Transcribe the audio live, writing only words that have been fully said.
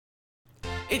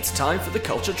It's time for the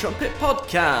Culture Trumpet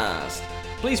Podcast.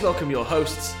 Please welcome your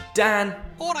hosts, Dan.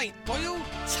 Alright, Boyle.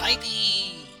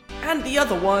 Tidy. And the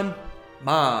other one,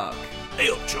 Mark. Hey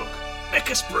up, Chuck.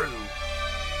 Make us brew.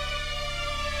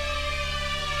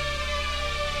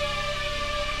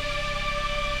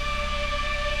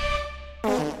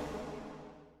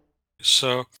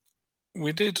 So,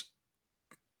 we did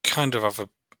kind of have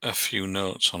a few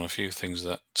notes on a few things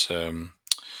that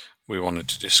we wanted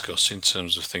to discuss in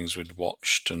terms of things we'd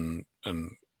watched and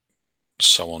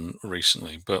so on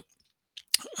recently. But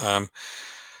then,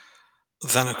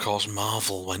 of course,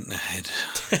 Marvel went ahead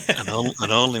and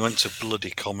only went to bloody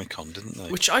Comic-Con, didn't they?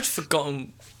 Which I'd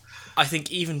forgotten, I think,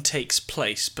 even takes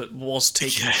place, but was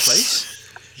taking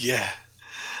place. Yeah.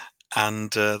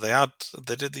 And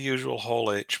they did the usual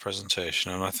Hall H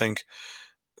presentation, and I think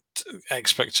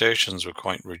expectations were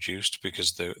quite reduced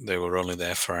because they were only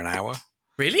there for an hour.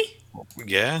 Really?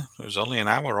 Yeah, it was only an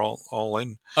hour all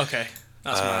in. Okay,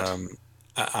 that's mad.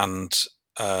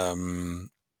 And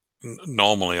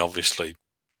normally, obviously,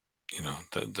 you know,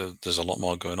 there's a lot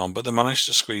more going on, but they managed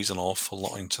to squeeze an awful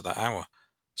lot into that hour.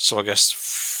 So I guess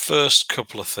first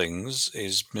couple of things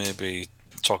is maybe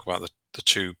talk about the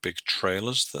two big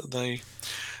trailers that they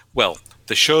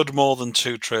showed more than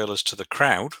two trailers to the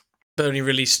crowd. But only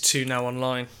released two now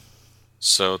online.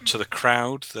 So to the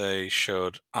crowd, they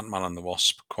showed Ant-Man and the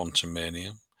Wasp: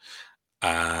 Quantumania,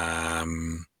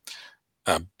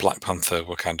 Black Panther: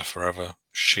 Wakanda Forever,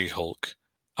 She-Hulk,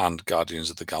 and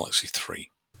Guardians of the Galaxy 3.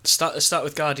 Start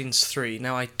with Guardians 3.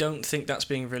 Now, I don't think that's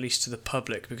being released to the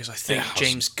public because I think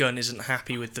James Gunn isn't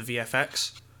happy with the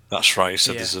VFX. That's right. He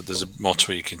said there's a more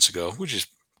tweaking to go, which is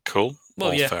cool.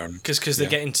 Well, yeah, because they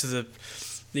get into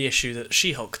the issue that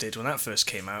She-Hulk did when that first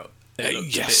came out. It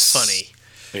looked a bit funny.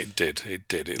 It did.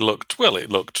 It looked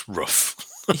rough.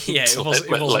 Yeah, it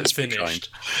wasn't finished.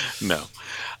 No.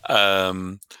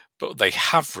 But they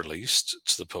have released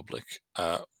to the public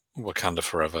Wakanda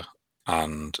Forever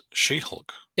and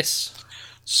She-Hulk. Yes.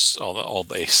 Or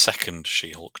a second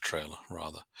She-Hulk trailer,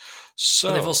 rather. So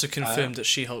and they've also confirmed that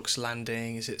She-Hulk's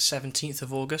landing, is it 17th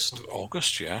of August?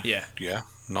 August, yeah. Yeah.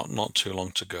 Not too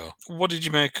long to go. What did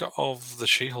you make of the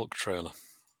She-Hulk trailer?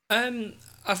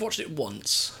 I've watched it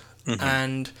once,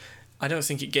 and I don't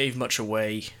think it gave much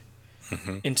away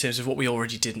in terms of what we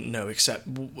already didn't know, except,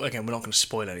 again, we're not going to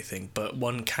spoil anything, but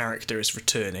one character is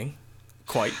returning,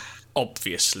 quite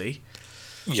obviously.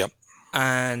 Yep.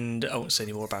 And I won't say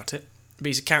any more about it, but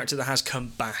he's a character that has come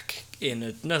back in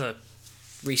another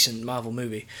recent Marvel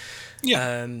movie.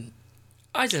 Yeah.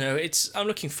 I don't know, I'm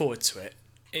looking forward to it.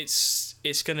 It's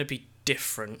going to be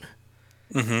different.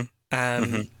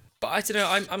 But I don't know,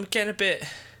 I'm getting a bit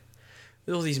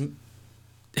with all these,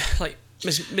 like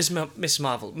Ms.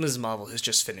 Marvel has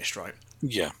just finished, right?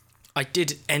 Yeah. I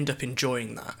did end up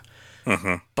enjoying that,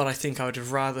 but I think I would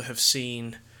have rather have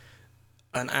seen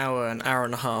an hour and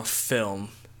a half film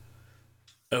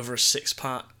over a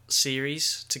 6-part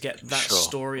series to get that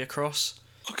story across.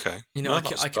 Okay. You know, I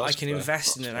can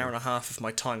invest in an hour and a half of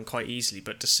my time quite easily,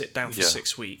 but to sit down for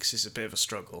 6 weeks is a bit of a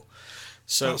struggle.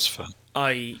 So that's fair.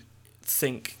 I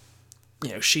think,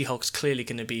 you know, She-Hulk's clearly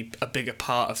going to be a bigger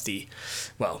part of the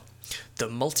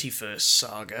multiverse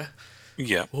saga.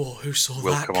 Yeah. Oh, who saw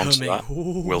that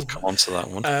coming? We'll come on to that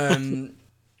one.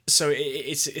 So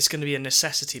it's going to be a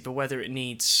necessity, but whether it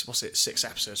needs 6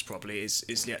 episodes probably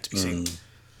is yet to be seen.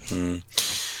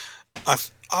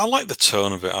 I like the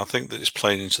tone of it. I think that it's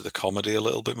playing into the comedy a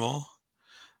little bit more.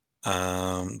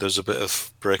 There's a bit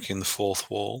of breaking the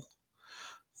fourth wall,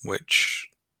 which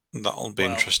that'll be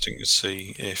interesting to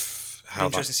see to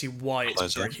see why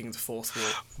it's breaking the fourth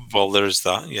wall. Well, there is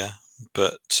that, yeah,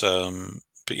 but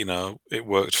you know, it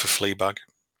worked for Fleabag.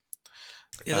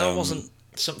 Yeah, that wasn't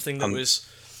something that was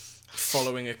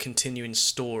following a continuing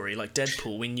story like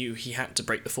Deadpool. We knew he had to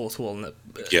break the fourth wall. And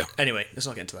anyway, let's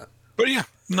not get into that. But yeah,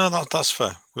 no, that's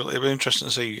fair. Well, it'll be interesting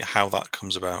to see how that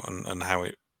comes about and how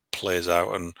it plays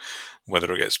out and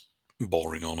whether it gets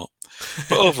boring or not.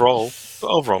 But overall,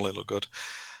 it looked good.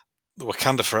 The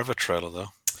Wakanda Forever trailer, though.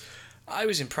 I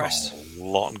was impressed. A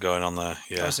lot going on there.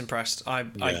 Yeah, I was impressed. I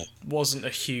wasn't a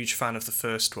huge fan of the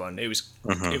first one. It was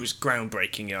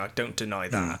groundbreaking. Yeah, I don't deny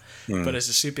that. But as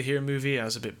a superhero movie, I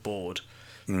was a bit bored.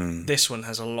 This one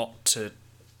has a lot to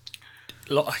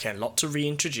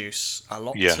reintroduce, a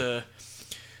lot to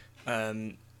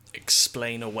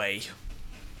explain away.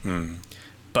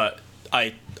 But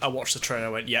I watched the trailer. I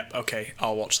went, "Yep, okay,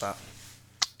 I'll watch that."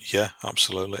 Yeah,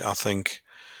 absolutely. I think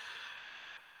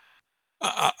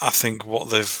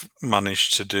what they've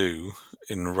managed to do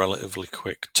in a relatively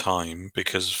quick time,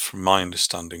 because from my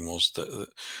understanding was that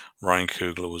Ryan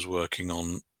Coogler was working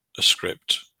on a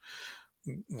script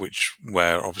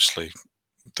where obviously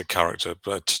the character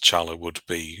T'Challa would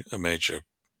be the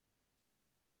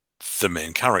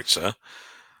main character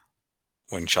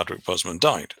when Chadwick Boseman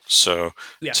died. So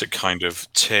Yeah. to kind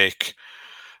of take,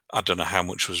 I don't know how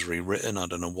much was rewritten, I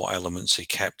don't know what elements he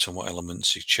kept and what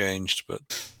elements he changed, but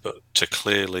to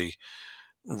clearly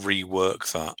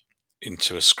rework that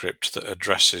into a script that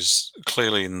addresses,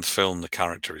 clearly in the film the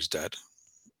character is dead.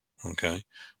 Okay.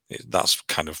 That's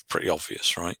kind of pretty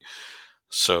obvious, right?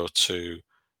 So to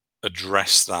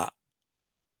address that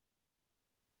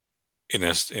in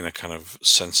a kind of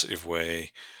sensitive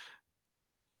way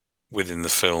within the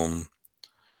film,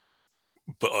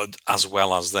 but as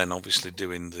well as then obviously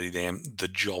doing the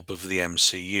job of the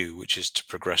MCU, which is to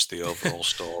progress the overall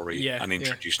story Yeah, and yeah.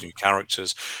 introduce new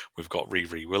characters. We've got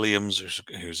Riri Williams,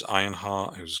 who's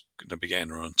Ironheart, who's going to be getting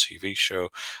her own TV show.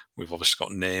 We've obviously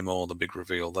got Namor, the big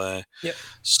reveal there. Yep.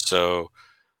 So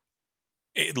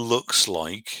it looks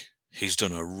like he's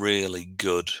done a really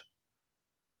good,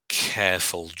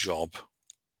 careful job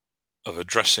of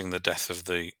addressing the death of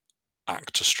the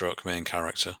actor stroke main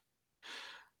character,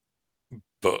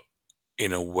 but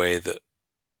in a way that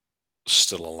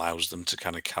still allows them to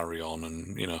kind of carry on.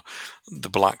 And the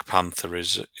Black Panther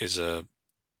is a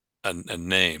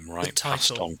name, right? Passed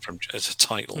title. on from, as a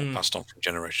title, passed on from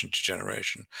generation to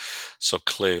generation. So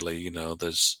clearly,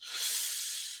 there's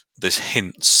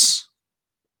hints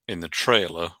in the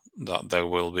trailer that there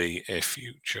will be a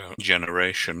future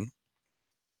generation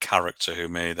character who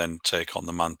may then take on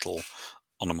the mantle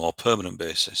on a more permanent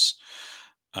basis.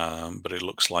 But it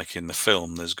looks like in the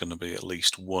film there's going to be at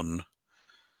least one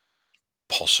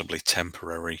possibly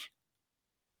temporary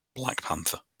Black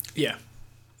Panther. Yeah.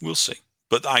 We'll see.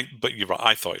 But you're right.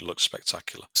 I thought it looked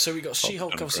spectacular. So we got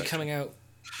She-Hulk obviously coming out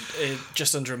in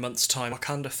just under a month's time.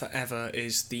 Wakanda Forever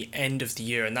is the end of the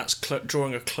year, and that's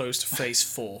drawing a close to Phase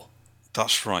 4.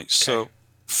 That's right. Okay. So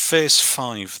Phase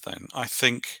 5 then, I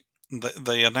think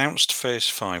they announced Phase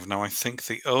 5. Now I think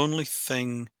the only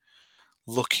thing,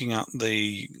 looking at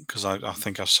because I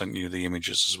think I've sent you the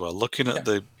images as well, looking at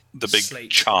the big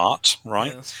slate chart,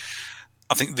 right? Yeah.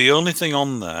 I think the only thing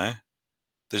on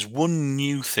there's one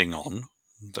new thing on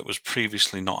that was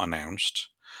previously not announced.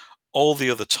 All the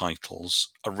other titles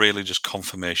are really just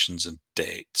confirmations and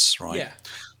dates, right? Yeah.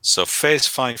 So Phase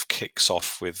 5 kicks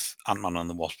off with Ant-Man and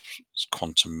the Wasp's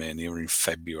Quantumania in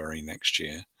February next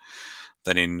year.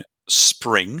 Then in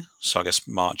spring, so I guess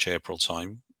March, April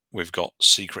time, we've got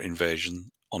Secret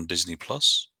Invasion on Disney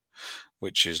Plus,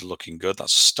 which is looking good.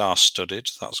 That's star-studded.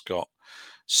 That's got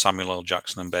Samuel L.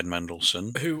 Jackson and Ben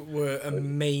Mendelsohn, who were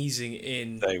amazing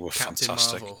in they were Captain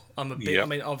fantastic. Marvel. I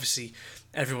mean, obviously,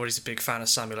 everybody's a big fan of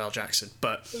Samuel L. Jackson,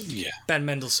 but Ben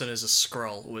Mendelsohn as a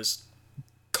Skrull was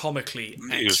comically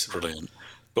excellent. He was brilliant.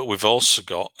 But we've also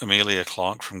got Emilia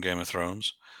Clarke from Game of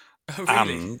Thrones. Oh,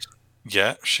 really? And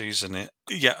yeah, she's in it.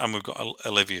 Yeah, and we've got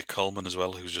Olivia Colman as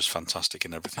well, who's just fantastic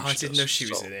in everything. I didn't know she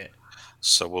was in it.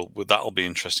 So that'll be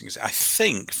interesting. I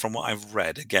think, from what I've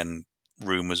read, again,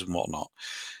 rumors and whatnot,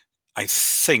 I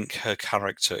think her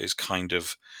character is kind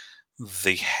of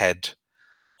the head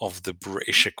of the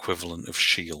British equivalent of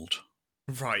S.H.I.E.L.D.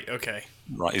 Right, okay.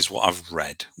 Right, is what I've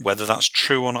read. Whether that's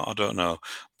true or not, I don't know.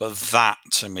 But that,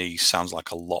 to me, sounds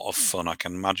like a lot of fun. I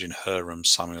can imagine her and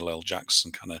Samuel L.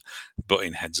 Jackson kind of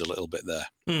butting heads a little bit there.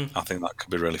 I think that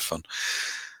could be really fun.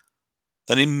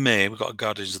 Then in May, we've got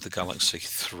Guardians of the Galaxy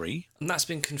 3. And that's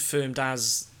been confirmed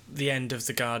as the end of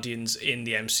the Guardians in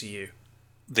the MCU.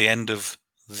 The end of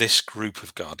this group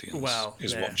of Guardians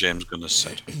is what James Gunn has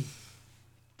said.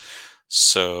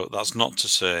 So that's not to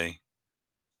say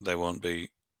there won't be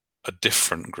a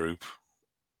different group.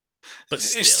 But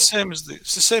it's the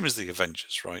same as the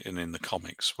Avengers, right? And in the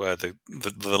comics, where the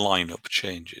lineup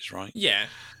changes, right? Yeah.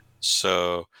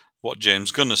 So what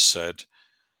James Gunn has said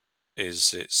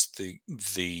is it's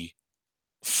the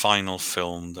final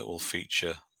film that will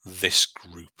feature this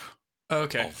group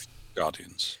of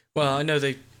Guardians. Well, I know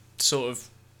they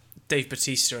Dave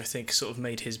Bautista, I think, sort of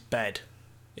made his bed,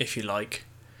 if you like.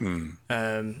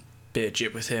 Bit of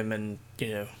jib with him, and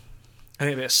I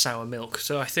think a bit of sour milk.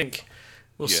 So I think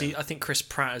we'll see. I think Chris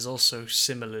Pratt is also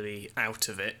similarly out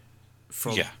of it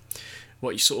from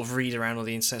what you sort of read around on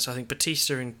the internet. So I think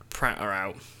Bautista and Pratt are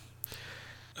out,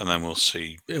 and then we'll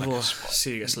see. We'll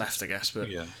see who gets left, I guess. But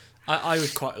I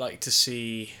would quite like to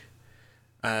see.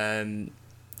 I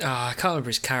can't remember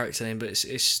his character name, but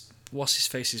it's what's his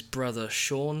face's brother,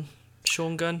 Sean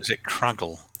Gunn. Is it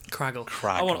Craggle? Craggle.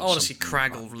 I want to see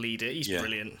Craggle lead it. He's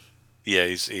brilliant. Yeah,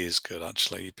 he is good,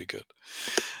 actually. He'd be good.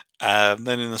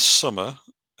 Then in the summer,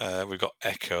 we've got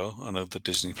Echo, another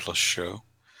Disney Plus show.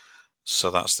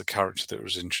 So that's the character that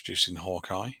was introduced in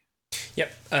Hawkeye.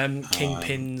 Yep.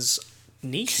 Kingpin's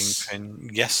niece. Kingpin,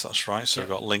 yes, that's right. So Yep.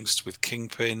 we've got links with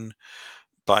Kingpin,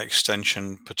 by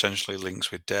extension, potentially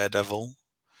links with Daredevil,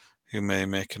 who may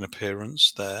make an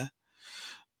appearance there.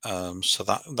 So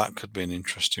that could be an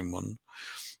interesting one.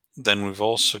 Then we've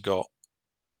also got,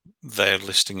 they're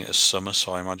listing it as summer,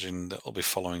 so I imagine that'll be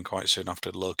following quite soon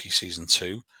after Loki season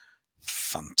 2.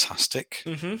 Fantastic,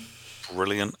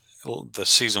 brilliant. The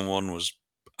season 1 was,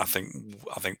 I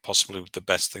think possibly the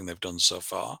best thing they've done so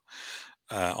far.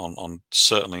 On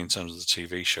certainly in terms of the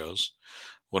TV shows,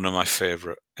 one of my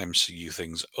favourite MCU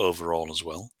things overall as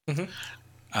well.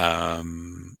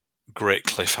 Great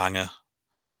cliffhanger.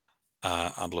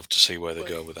 I'd love to see where they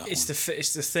go with that. It's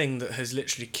the thing that has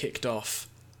literally kicked off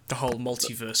the whole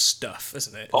multiverse stuff,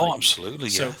 isn't it? Oh, absolutely,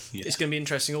 yeah. So it's going to be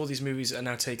interesting. All these movies are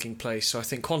now taking place. So I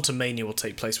think Quantumania will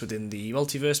take place within the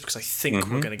multiverse, because I think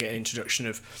we're going to get an introduction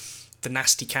of the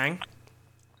Nasty Kang.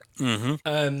 Kang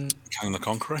the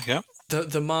Conqueror, yeah.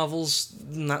 The Marvels,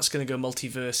 that's going to go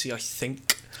multiversey, I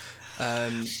think. I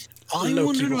Loki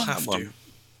wonder will on have that one. to.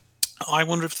 I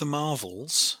wonder if the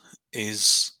Marvels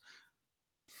is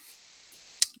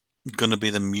going to be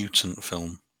the mutant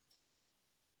film.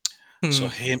 So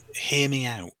hear me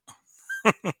out.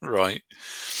 Right.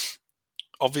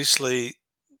 Obviously,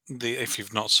 if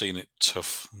you've not seen it,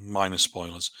 tough, minor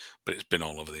spoilers, but it's been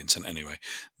all over the internet anyway.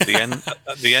 The end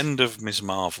at the end of Ms.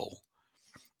 Marvel,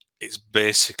 it's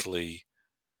basically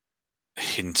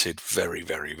hinted very,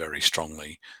 very, very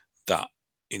strongly that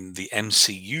in the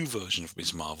MCU version of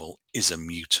Ms. Marvel is a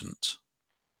mutant,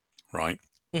 right?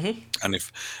 And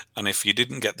if you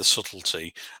didn't get the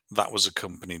subtlety, that was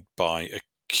accompanied by a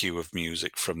cue of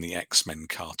music from the X-Men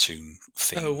cartoon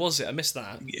theme. Oh, was it? I missed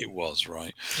that. It was,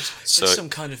 right. So some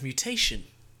kind of mutation.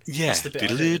 Yeah. That's the bit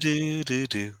I heard.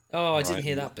 Do. Oh, I didn't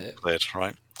hear that bit. Played,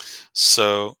 right.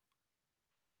 So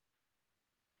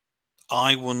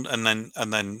I wonder, and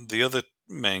then the other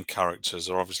main characters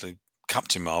are obviously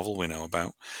Captain Marvel, we know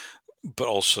about, but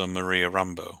also Monica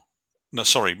Rambeau,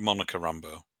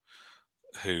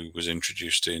 who was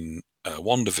introduced in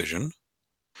WandaVision.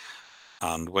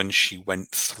 And when she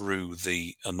went through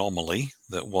the anomaly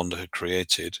that Wanda had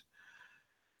created,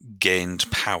 gained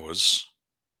powers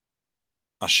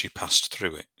as she passed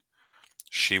through it.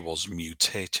 She was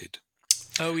mutated.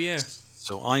 Oh, yeah.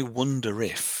 So I wonder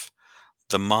if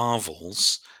the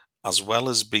Marvels, as well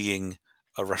as being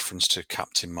a reference to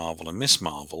Captain Marvel and Miss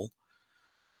Marvel,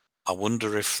 I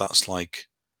wonder if that's like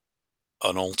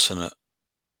an alternate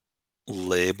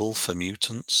label for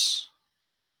mutants.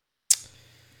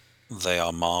 They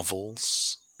are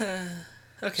Marvels.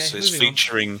 Okay. So it's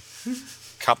featuring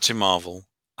Captain Marvel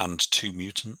and 2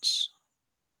 mutants.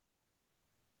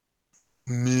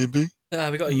 Maybe.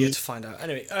 We got a year to find out.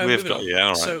 Anyway, we've got, yeah, all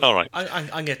right. So all right. I'm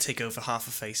going to take over half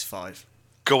of Phase 5.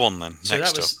 Go on then. So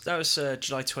Next that was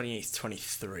July 28th,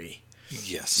 23.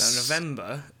 Yes. Now,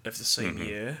 November of the same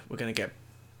year, we're going to get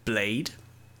Blade.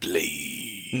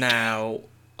 Blade. Now,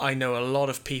 I know a lot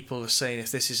of people are saying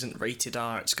if this isn't rated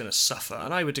R, it's going to suffer.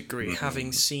 And I would agree,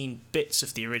 having seen bits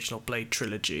of the original Blade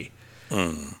trilogy.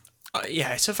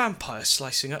 Yeah, it's a vampire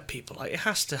slicing up people. Like, it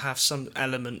has to have some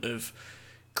element of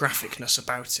graphicness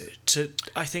about it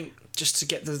I think, just to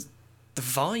get the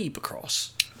vibe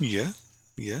across. Yeah,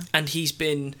 yeah. And he's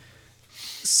been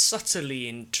subtly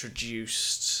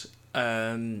introduced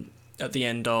at the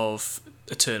end of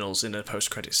Eternals in a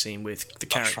post-credit scene with the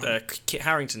character Kit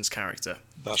Harington's character.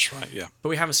 That's right, yeah. But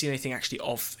we haven't seen anything actually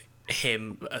of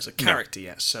him as a character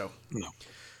yet, so... No.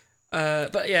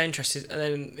 But yeah, interested. And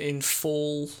then in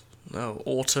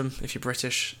autumn, if you're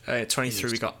British,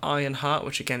 23, we got Ironheart,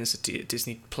 which again is a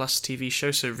Disney Plus TV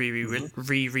show, so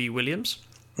Riri Williams.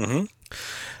 And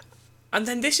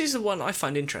then this is the one I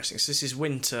find interesting. So this is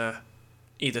winter,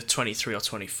 either 23 or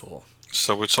 24.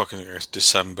 So we're talking, I guess,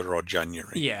 December or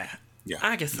January. Yeah.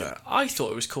 Agatha. Yeah. I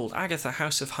thought it was called Agatha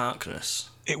House of Harkness.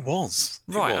 It was.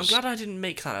 Right, I'm glad I didn't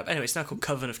make that up. Anyway, it's now called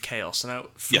Coven of Chaos. And now,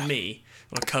 for me,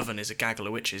 well, a coven is a gaggle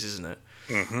of witches, isn't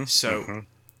it? So,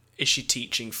 is she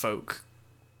teaching folk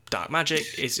dark magic?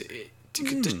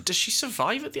 Does she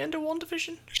survive at the end of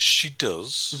WandaVision? She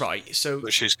does. Right, so...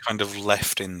 But she's kind of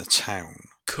left in the town.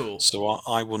 Cool. So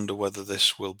I wonder whether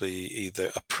this will be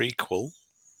either a prequel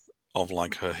of,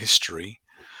 like, her history,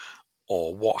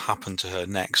 or what happened to her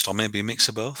next, or maybe a mix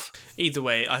of both. Either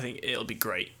way, I think it'll be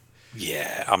great.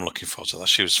 Yeah, I'm looking forward to that.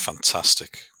 She was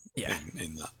fantastic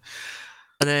in that.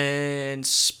 And then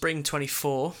Spring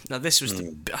 24. Now, this was,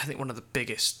 I think, one of the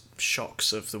biggest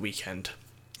shocks of the weekend.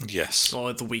 Yes.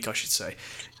 Or the week, I should say.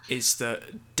 Is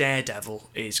that Daredevil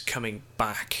is coming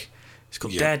back. It's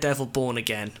called Daredevil Born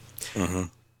Again.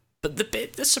 But the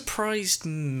bit that surprised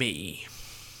me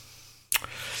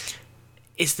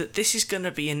is that this is going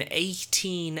to be an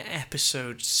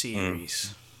 18-episode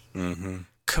series. Mm-hmm.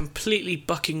 Completely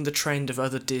bucking the trend of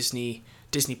other Disney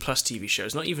Plus TV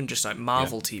shows, not even just like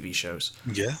Marvel TV shows.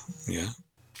 Yeah.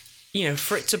 You know,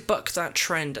 for it to buck that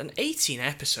trend, and 18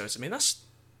 episodes, I mean, that's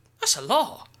a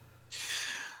lot.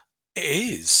 It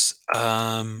is.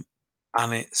 And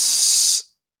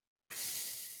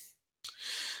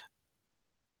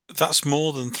that's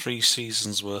more than 3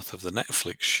 seasons worth of the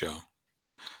Netflix show.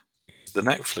 The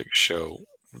Netflix show,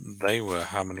 they were,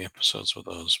 how many episodes were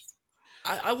those?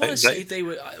 I want to say they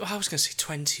were, I was going to say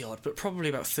 20 odd, but probably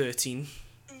about 13.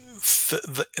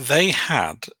 They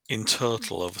had, in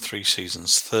total, over 3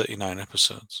 seasons, 39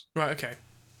 episodes. Right, okay.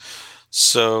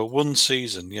 So one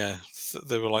season, they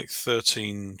were like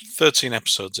 13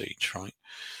 episodes each, right?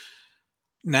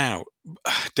 Now,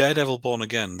 Daredevil Born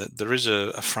Again, there is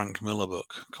a Frank Miller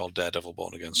book called Daredevil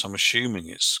Born Again, so I'm assuming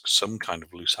it's some kind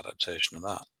of loose adaptation of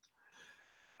that.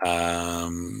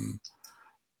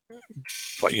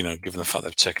 But, you know, given the fact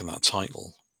they've taken that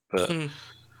title.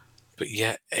 But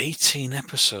yeah, 18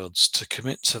 episodes to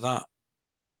commit to that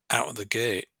out of the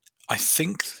gate. I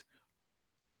think...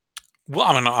 Well,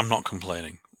 I mean, I'm not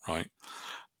complaining, right?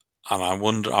 And I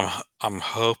wonder, I'm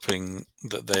hoping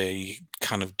that they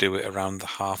kind of do it around the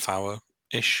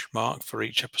half-hour-ish mark for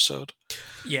each episode.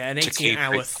 Yeah, an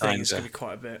 18-hour thing is going to be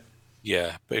quite a bit.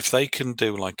 Yeah, but if they can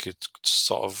do like a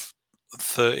sort of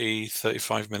 30,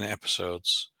 35-minute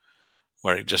episodes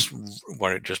where it just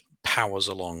powers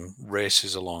along,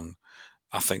 races along,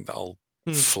 I think that'll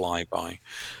fly by.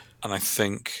 And I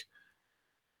think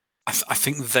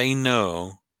they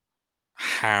know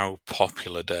how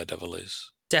popular Daredevil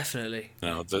is. Definitely. You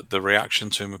know, the reaction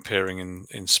to him appearing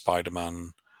in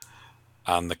Spider-Man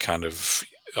and the kind of,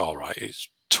 all right, it's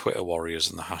Twitter warriors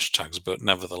and the hashtags, but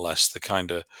nevertheless, the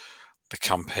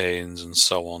campaigns and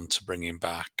so on to bring him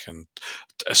back, and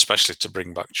especially to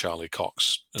bring back Charlie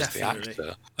Cox as Definitely. the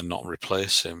actor and not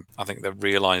replace him. I think they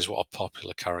realise what a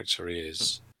popular character he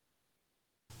is.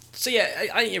 So yeah,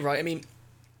 I think you're right. I mean,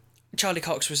 Charlie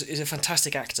Cox is a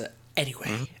fantastic actor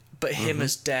anyway, but him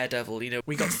as Daredevil, you know,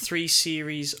 we got 3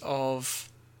 series of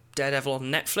Daredevil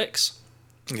on Netflix.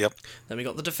 Yep. Then we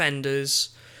got The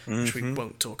Defenders, which we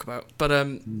won't talk about. But,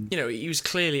 you know, he was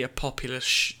clearly a popular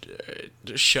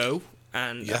show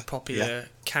and a popular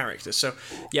character. So,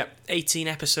 yeah, 18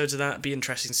 episodes of that. It'd be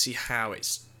interesting to see how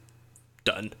it's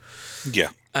done. Yeah.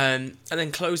 And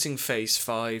then closing Phase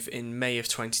 5 in May of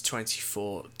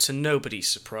 2024, to nobody's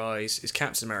surprise, is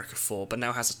Captain America 4, but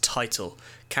now has a title,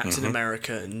 Captain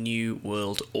America New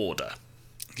World Order.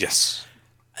 Yes.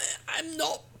 I'm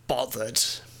not bothered.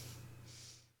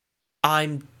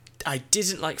 I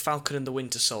didn't like Falcon and the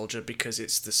Winter Soldier because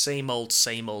it's the same old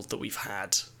that we've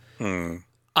had.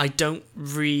 I don't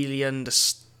really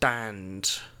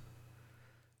understand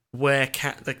where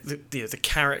the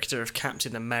character of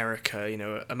Captain America, you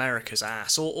know, America's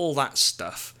ass, all that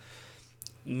stuff,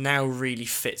 now really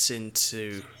fits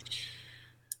into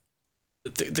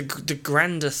the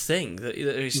grander thing that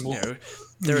is, you know,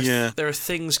 there are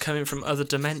things coming from other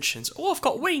dimensions. Oh, I've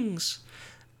got wings.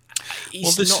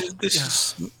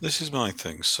 This is my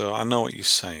thing. So I know what you're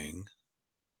saying,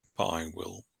 but I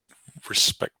will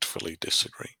respectfully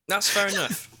disagree. That's fair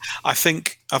enough. I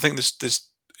think this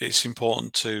it's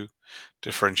important to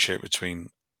differentiate between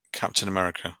Captain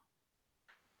America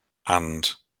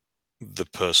and the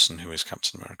person who is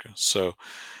Captain America. So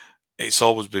it's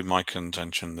always been my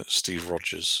contention that Steve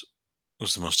Rogers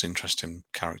was the most interesting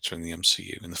character in the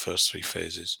MCU in the first 3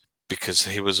 phases, because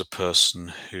he was a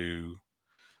person who,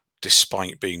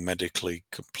 despite being medically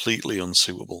completely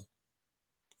unsuitable,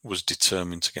 was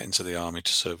determined to get into the army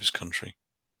to serve his country.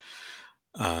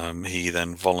 He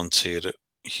then volunteered at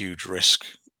huge risk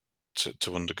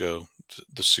to undergo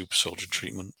the super soldier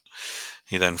treatment.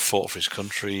 He then fought for his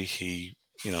country. He,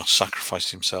 you know,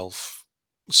 sacrificed himself,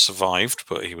 survived,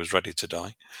 but he was ready to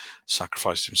die,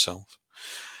 sacrificed himself.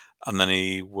 And then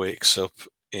he wakes up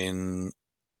in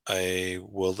a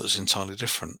world that's entirely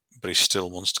different, but he still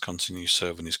wants to continue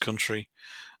serving his country.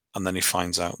 And then he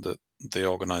finds out that the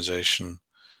organization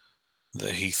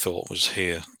that he thought was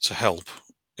here to help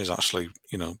is actually,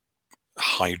 you know,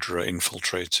 Hydra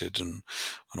infiltrated and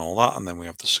all that. And then we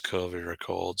have the Sokovia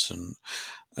Accords, and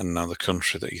now the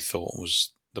country that he thought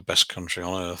was the best country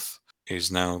on earth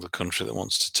is now the country that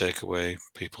wants to take away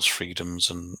people's freedoms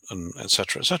and et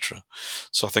cetera, et cetera.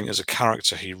 So I think as a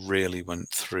character, he really went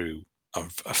through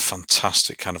a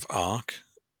fantastic kind of arc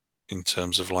in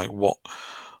terms of like what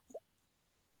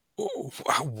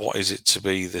is it to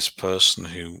be this person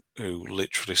who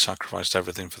literally sacrificed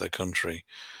everything for their country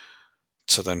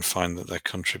to then find that their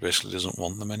country basically doesn't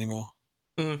want them anymore.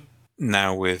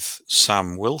 Now with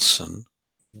Sam Wilson,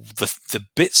 the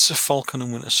bits of Falcon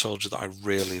and Winter Soldier that I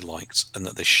really liked and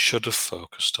that they should have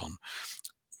focused on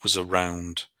was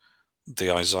around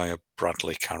the Isaiah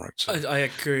Bradley character. I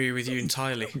agree with you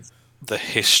entirely. The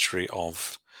history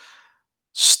of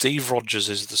Steve Rogers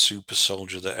is the super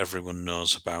soldier that everyone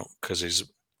knows about because he's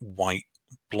white,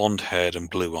 blonde-haired and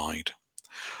blue-eyed.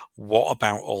 What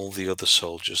about all the other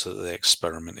soldiers that they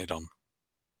experimented on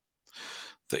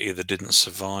that either didn't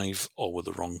survive or were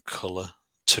the wrong colour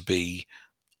to be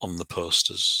on the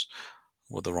posters,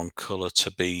 were the wrong colour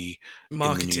to be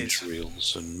Marketed. in the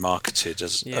newsreels and marketed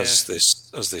as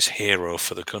this hero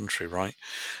for the country, right?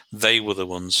 They were the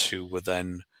ones who were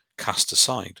then cast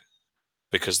aside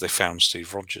because they found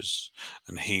Steve Rogers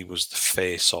and he was the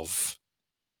face of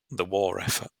the war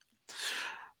effort.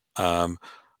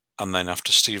 And then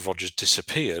after Steve Rogers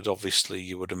disappeared, obviously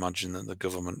you would imagine that the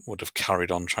government would have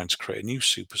carried on trying to create a new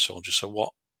super soldier. So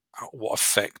what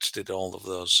effect did all of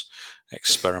those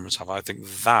experiments have? I think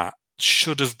that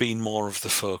should have been more of the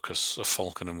focus of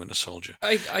Falcon and Winter Soldier.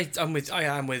 I am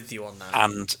with you on that.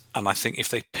 And I think if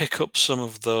they pick up some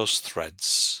of those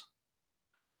threads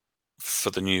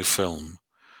for the new film,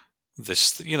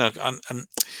 this, you know, and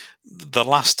the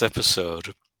last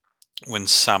episode, when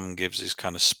Sam gives his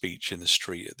kind of speech in the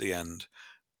street at the end,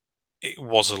 it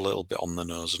was a little bit on the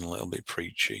nose and a little bit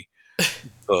preachy,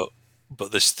 but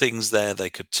there's things there they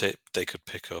could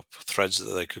pick up, threads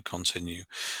that they could continue,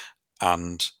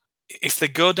 and if they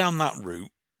go down that route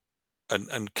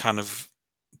and kind of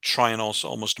try and also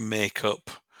almost make up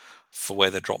for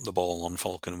where they dropped the ball on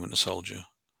Falcon and Winter Soldier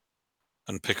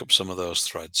and pick up some of those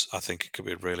threads, I think it could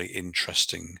be a really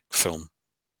interesting film.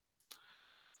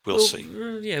 We'll see.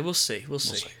 Yeah, we'll see.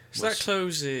 So that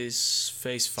closes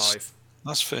Phase 5.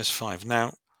 That's Phase 5.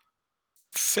 Now,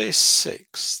 Phase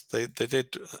 6, they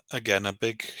did, again, a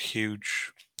big,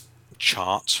 huge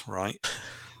chart, right?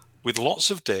 With lots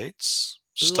of dates,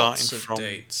 starting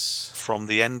from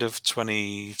the end of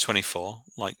 2024,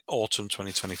 like autumn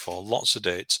 2024, lots of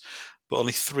dates, but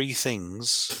only 3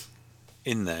 things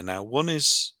in there. Now, one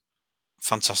is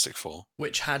Fantastic Four.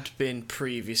 Which had been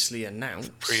previously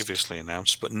announced.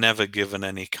 But never given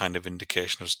any kind of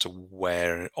indication as to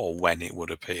where or when it would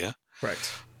appear. Right.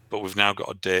 But we've now got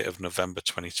a date of November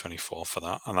 2024 for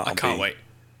that. And I can't wait.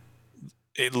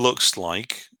 It looks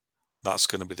like that's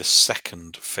going to be the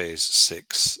second Phase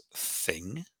 6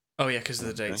 thing. Oh, yeah, because of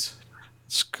the dates.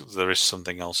 There is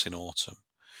something else in autumn.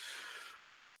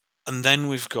 And then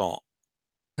we've got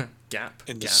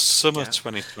in summer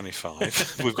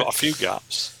 2025, we've got a few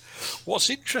gaps.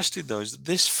 What's interesting, though, is that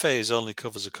this phase only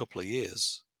covers a couple of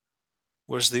years,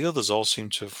 whereas the others all seem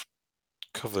to have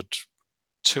covered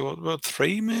 2 or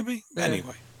 3, maybe? Yeah.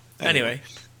 Anyway.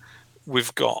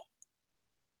 We've got,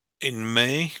 in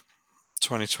May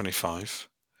 2025,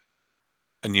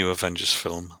 a new Avengers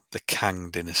film, The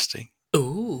Kang Dynasty.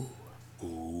 Ooh.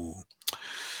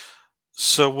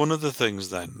 So one of the things,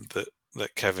 then,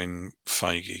 that Kevin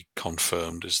Feige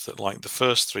confirmed is that, like, the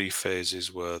first 3 phases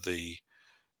were the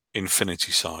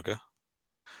Infinity Saga.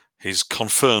 He's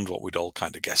confirmed what we'd all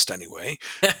kind of guessed anyway.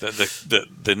 that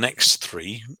the next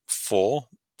 3, 4,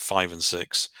 5 and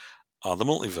 6 are the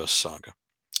Multiverse Saga.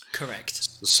 Correct.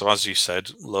 So as you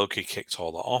said, Loki kicked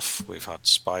all that off. We've had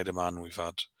Spider-Man, we've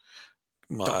had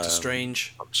Doctor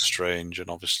Strange, and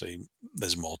obviously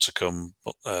there's more to come,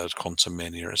 Quantum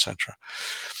Mania, etc.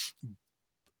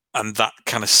 And that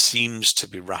kind of seems to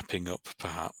be wrapping up,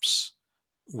 perhaps,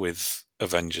 with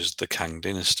Avengers: The Kang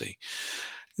Dynasty.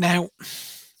 Now,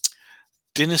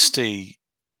 Dynasty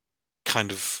kind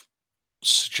of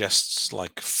suggests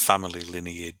like family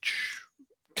lineage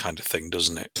kind of thing,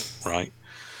 doesn't it? Right?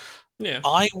 Yeah.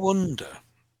 I wonder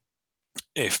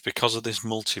if, because of this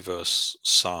multiverse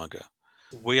saga,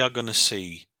 we are going to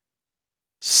see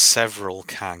several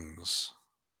Kangs,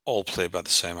 all played by the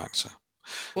same actor.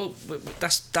 Well,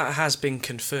 that has been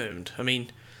confirmed. I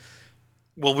mean,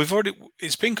 well,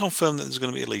 it's been confirmed that there's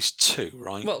going to be at least 2,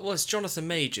 right? Well, it's Jonathan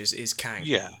Majors is Kang.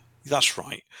 Yeah, that's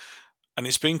right. And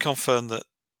it's been confirmed that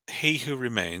He Who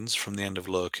Remains from the end of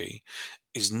Loki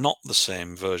is not the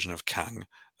same version of Kang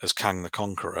as Kang the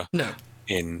Conqueror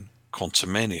in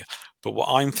Quantumania. But what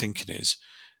I'm thinking is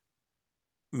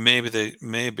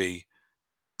maybe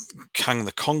Kang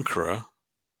the Conqueror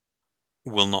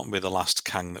will not be the last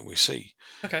Kang that we see.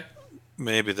 Okay.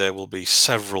 Maybe there will be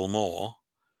several more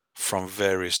from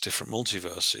various different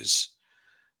multiverses.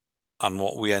 And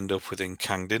what we end up with in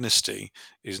Kang Dynasty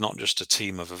is not just a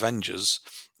team of Avengers,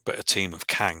 but a team of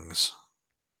Kangs.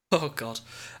 Oh, God.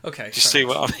 Okay. Do you see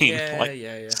what I mean?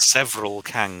 Yeah. Several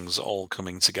Kangs all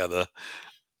coming together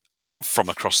from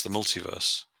across the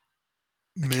multiverse.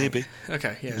 Maybe.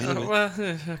 Okay, yeah. Maybe.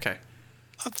 Okay.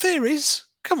 Theories.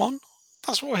 Come on.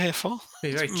 That's what we're here for.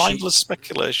 Be very Mindless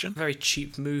speculation. Very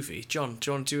cheap movie. John, do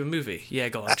you want to do a movie? Yeah,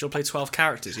 go on. Do you want to play 12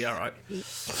 characters? Yeah, all right.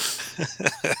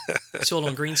 It's all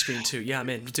on green screen too. Yeah, I'm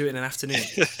in. Do it in an afternoon.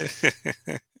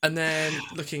 And then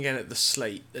looking again at the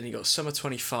slate, then you got Summer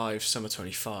 25, Summer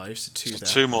 25, so two there.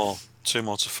 Two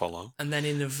more to follow. And then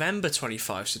in November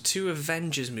 25, so 2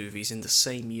 Avengers movies in the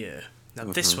same year. Now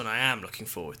this one I am looking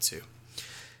forward to.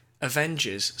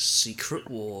 Avengers Secret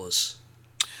Wars.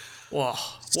 Wow,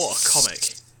 what a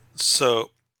comic.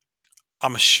 So,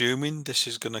 I'm assuming this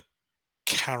is going to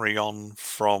carry on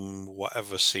from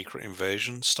whatever Secret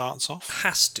Invasion starts off.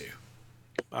 Has to.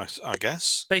 I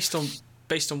guess. Based on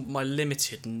my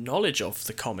limited knowledge of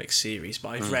the comic series, but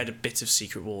I've read a bit of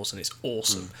Secret Wars and it's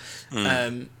awesome.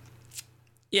 Yeah,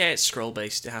 it's scroll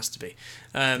based. It has to be.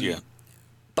 Yeah.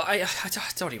 But I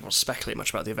don't even want to speculate much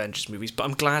about the Avengers movies. But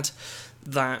I'm glad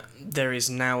that there is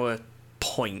now a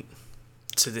point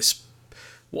to this.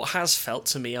 What has felt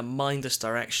to me a mindless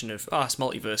direction of it's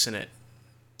multiverse in it.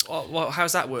 Well,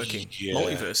 how's that working? Yeah.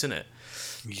 Multiverse in it.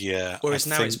 Yeah. Whereas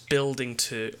now it's building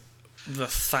to the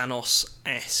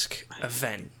Thanos-esque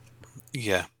event.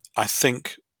 Yeah, I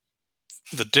think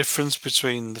the difference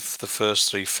between the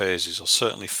first 3 phases, or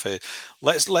certainly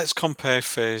let's compare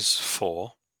phase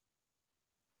 4,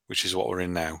 which is what we're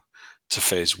in now, to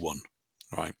phase 1,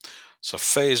 right? So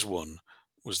phase 1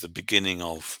 was the beginning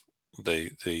of the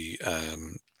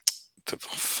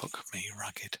fuck me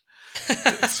ragged.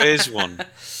 Phase 1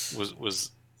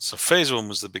 phase 1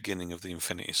 was the beginning of the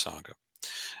Infinity Saga,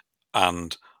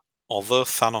 and although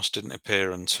Thanos didn't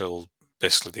appear until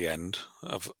basically the end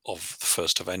of the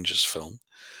first Avengers film,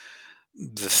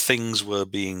 the things were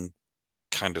being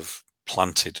kind of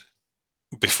planted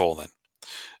before then.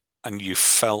 And you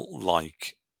felt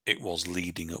like it was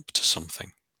leading up to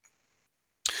something.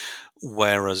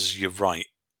 Whereas you're right,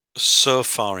 so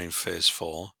far in phase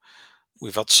 4,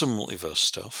 we've had some multiverse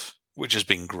stuff, which has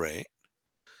been great.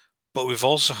 But we've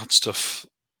also had stuff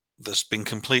that's been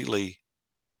completely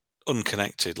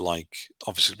unconnected, like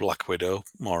obviously Black Widow,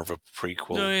 more of a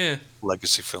prequel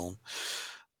legacy film.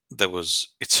 There was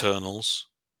Eternals,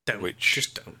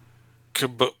 Just don't.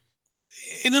 But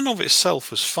in and of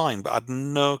itself was fine, but had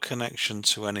no connection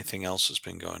to anything else that's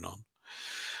been going on.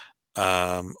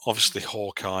 Obviously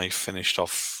Hawkeye finished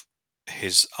off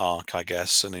his arc, I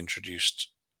guess, and introduced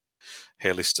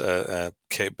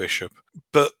Kate Bishop.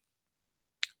 But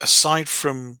aside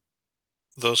from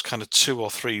those kind of 2 or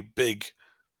 3 big,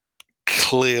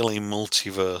 clearly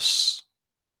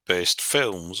multiverse-based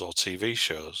films or TV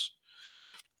shows,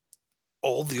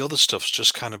 all the other stuff's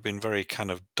just kind of been very kind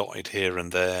of dotted here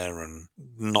and there and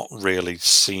not really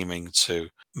seeming to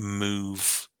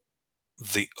move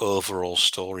the overall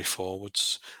story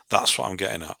forwards. That's what I'm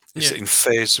getting at. Yeah. In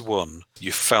phase 1,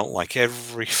 you felt like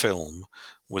every film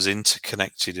was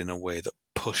interconnected in a way that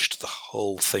pushed the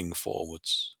whole thing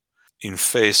forwards. In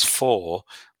phase 4,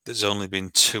 there's only been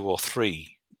 2 or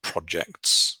 3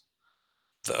 projects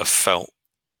that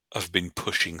have been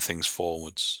pushing things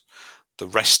forwards. The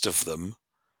rest of them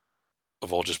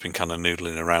have all just been kind of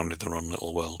noodling around in their own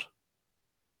little world.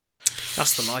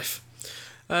 That's the life.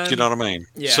 Do you know what I mean?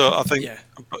 Yeah. So I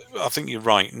think you're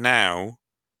right. Now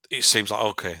it seems like,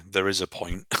 okay, there is a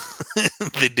point.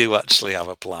 They do actually have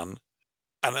a plan.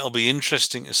 And it'll be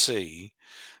interesting to see,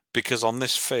 because on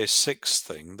this phase 6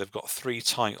 thing, they've got 3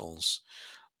 titles,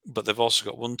 but they've also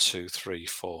got 1, 2, 3,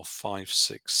 4, 5,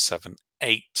 6, 7,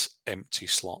 8 empty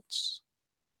slots.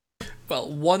 Well,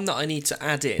 one that I need to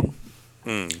add in,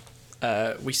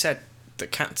 we said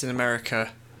that Captain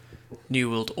America New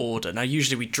World Order. Now,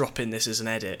 usually we drop in this as an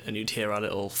edit, and you'd hear our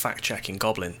little fact-checking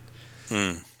goblin,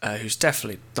 who's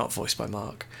definitely not voiced by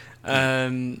Mark,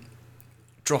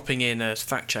 dropping in a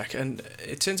fact-check. And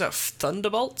it turns out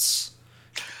Thunderbolts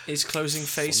is closing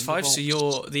phase 5,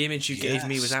 so the image you gave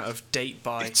me was out of date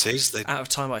by... It is. Out of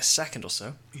time by a second or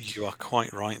so. You are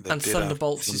quite right. And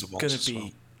Thunderbolts is going to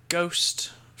be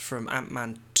Ghost from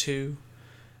Ant-Man 2,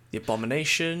 The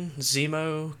Abomination,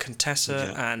 Zemo,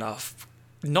 Contessa, and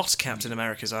not Captain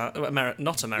America's ass,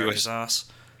 not America's ass,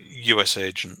 US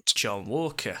Agent John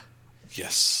Walker.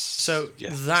 Yes. So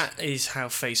that is how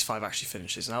Phase 5 actually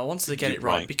finishes. Now I wanted to get it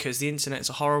right because the internet's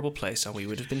a horrible place, and we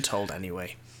would have been told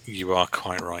anyway. You are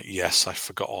quite right. Yes, I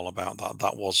forgot all about that.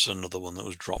 That was another one that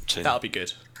was dropped in. That'll be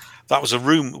good. That was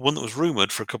one that was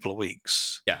rumoured for a couple of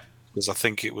weeks. Yeah. Because I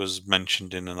think it was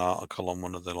mentioned in an article on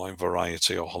one of the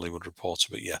Variety or Hollywood Reporter.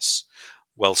 But yes,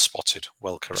 well spotted,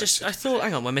 well corrected. I thought,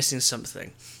 hang on, we're missing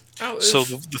something. So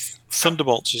the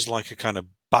Thunderbolts is like a kind of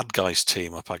bad guys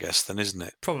team up, I guess, then, isn't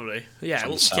it? Probably. Yeah,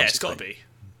 it's got to be.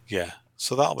 Yeah.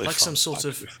 So that'll be like fun. some sort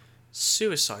of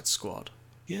Suicide Squad.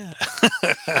 Yeah.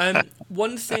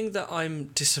 One thing that I'm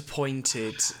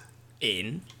disappointed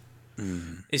in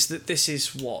is that this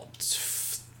is what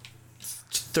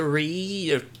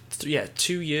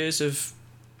 2 years of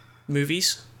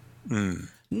movies.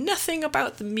 Nothing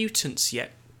about the mutants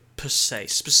yet, per se,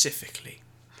 specifically.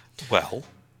 Well,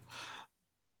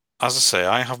 as I say,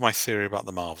 I have my theory about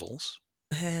the Marvels.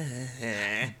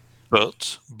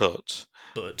 But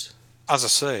But as I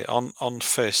say, on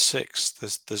Phase 6,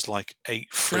 there's like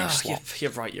 8 free slots.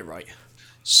 you're right.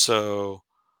 So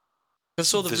I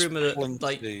saw the there's rumor that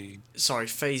plenty...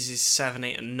 phases 7,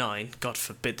 8, and 9. God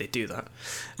forbid they do that.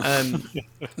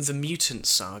 The Mutant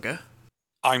Saga.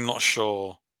 I'm not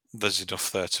sure there's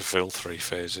enough there to fill 3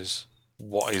 phases.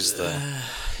 What is there?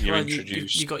 You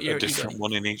introduce a different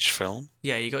one in each film.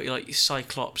 Yeah, you got your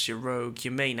Cyclops, your Rogue,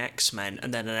 your main X-Men,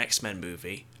 and then an X-Men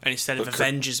movie. And instead of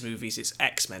Avengers movies, it's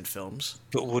X-Men films.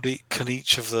 But can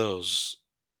each of those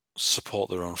support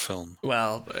their own film?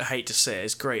 Well, I hate to say it,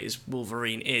 as great as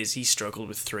Wolverine is, he struggled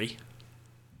with 3.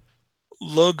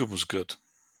 Logan was good.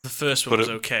 The first one was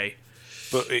okay.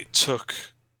 But it took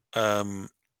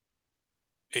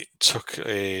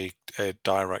a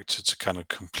director to kind of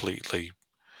completely...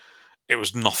 It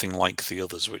was nothing like the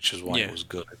others, which is why it was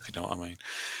good, if you know what I mean.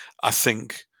 I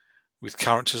think with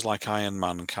characters like Iron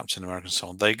Man and Captain America and so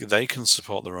on, they can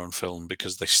support their own film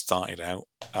because they started out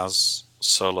as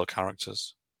solo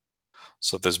characters.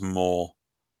 So there's more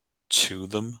to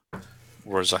them.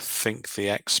 Whereas I think the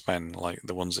X-Men, like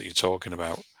the ones that you're talking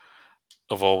about,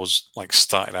 have always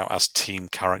started out as team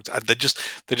characters.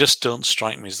 They just don't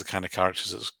strike me as the kind of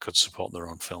characters that could support their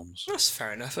own films. That's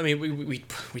fair enough. I mean, we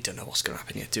don't know what's going to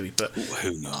happen yet, do we? But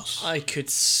who knows? I could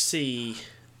see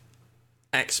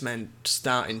X-Men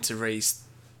starting to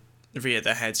rear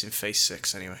their heads in Phase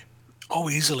 6 anyway. Oh,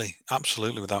 easily,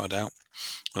 absolutely, without a doubt.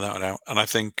 And I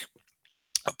think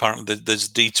apparently there's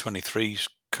D23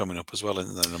 coming up as well in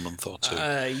a month or 2.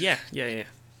 Yeah.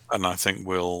 And I think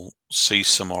we'll see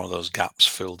some more of those gaps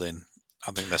filled in.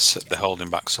 I think they're holding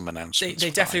back some announcements. They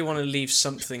definitely want to leave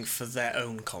something for their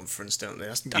own conference, don't they?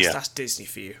 That's Disney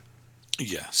for you.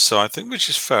 Yeah, so I think, which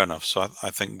is fair enough. So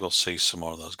I think we'll see some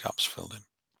more of those gaps filled in.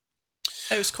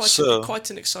 It was quite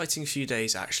an exciting few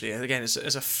days, actually. And again, as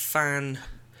a fan,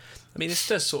 I mean, this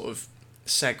does sort of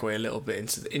segue a little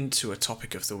bit into a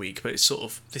topic of the week, but it's sort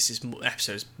of this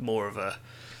episode is more of a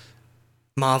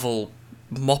Marvel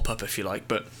mop up, if you like.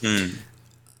 But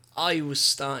I was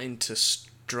starting to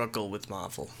struggle with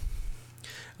Marvel,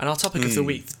 and our topic of the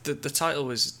week, the title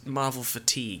was Marvel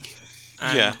fatigue.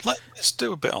 And let's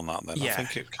do a bit on that then. Yeah. I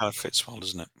think it kind of fits well,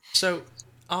 doesn't it? So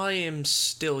I am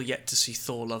still yet to see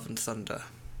Thor: Love and Thunder.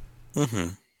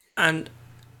 Mm-hmm. And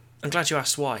I'm glad you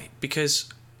asked why, because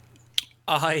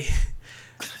I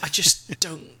just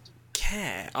don't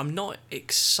care. I'm not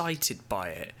excited by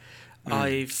it.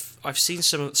 I've seen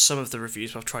some of the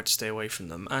reviews, but I've tried to stay away from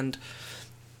them. And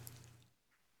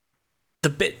the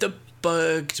bit that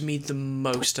bugged me the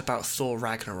most about Thor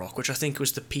Ragnarok, which I think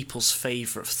was the people's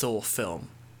favourite Thor film,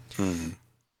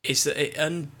 is that it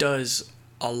undoes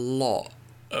a lot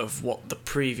of what the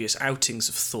previous outings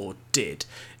of Thor did.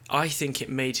 I think it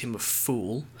made him a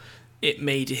fool. It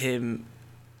made him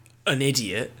an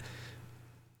idiot.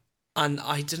 And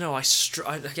I don't know,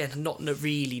 again, not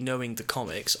really knowing the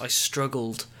comics, I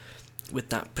struggled with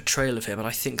that portrayal of him, and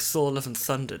I think Thor: Love and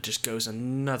Thunder just goes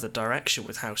another direction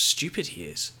with how stupid he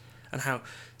is and how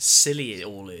silly it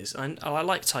all is. And I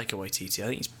like Taika Waititi, I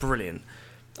think he's brilliant.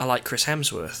 I like Chris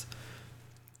Hemsworth.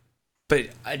 But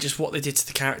what they did to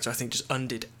the character, I think, just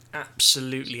undid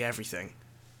absolutely everything.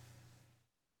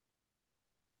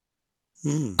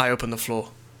 I open the floor.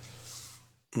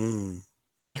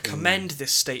 I commend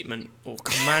this statement, or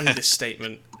command this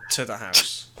statement to the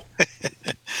House.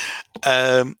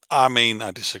 I mean,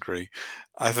 I disagree.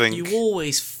 I think you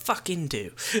always fucking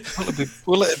do.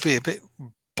 Will it be a bit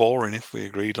boring if we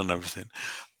agreed on everything?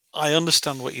 I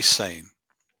understand what you're saying,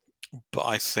 but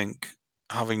I think,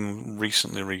 having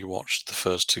recently rewatched the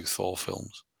first 2 Thor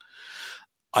films,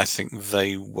 I think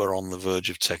they were on the verge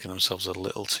of taking themselves a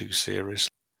little too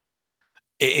seriously.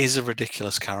 It is a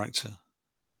ridiculous character.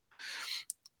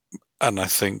 And I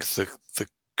think the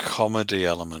comedy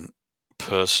element,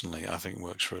 personally, I think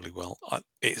works really well.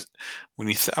 When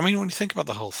you think about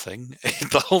the whole thing,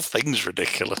 the whole thing's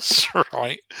ridiculous,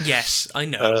 right? Yes, I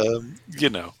know.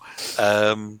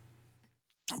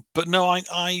 But no,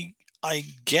 I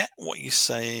get what you're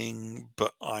saying,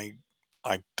 but I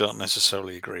don't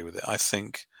necessarily agree with it. I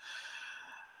think,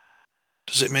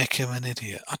 does it make him an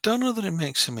idiot? I don't know that it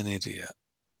makes him an idiot.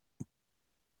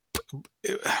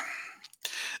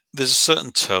 there's a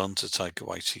certain tone to Taika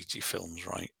Waititi films,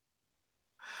 right?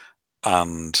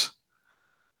 And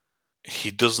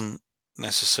he doesn't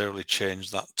necessarily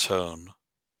change that tone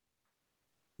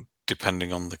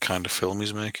depending on the kind of film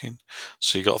he's making.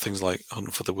 So you got things like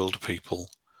Hunt for the Wilder People,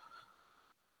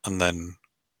 and then,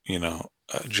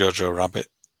 Jojo Rabbit,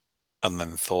 and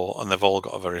then Thor, and they've all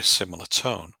got a very similar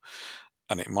tone.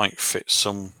 And it might fit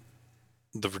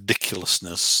the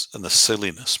ridiculousness and the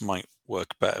silliness might work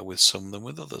better with some than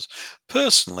with others.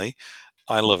 Personally,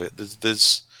 I love it.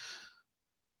 There's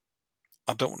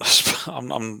I don't want to.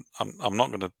 I'm not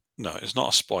going to. No, it's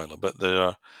not a spoiler, but there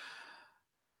are,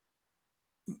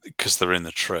 because they're in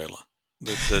the trailer.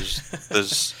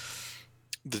 There's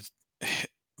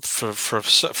for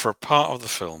a part of the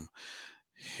film,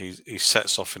 he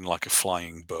sets off in like a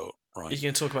flying boat, right? You're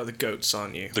going to talk about the goats,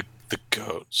 aren't you? The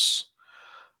goats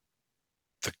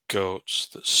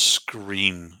that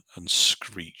scream and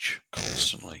screech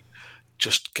constantly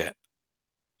just get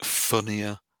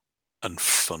funnier and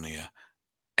funnier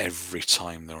every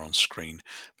time they're on screen,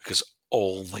 because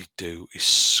all they do is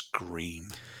scream.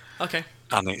 Okay.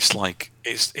 And it's like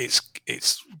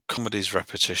it's comedy's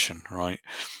repetition, right?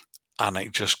 And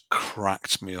it just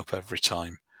cracked me up every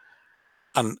time.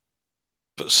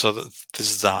 But so that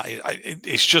there's that.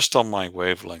 It's just on my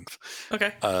wavelength.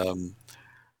 Okay.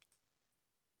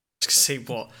 See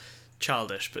what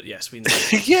childish, but yes, we know.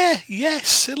 yeah,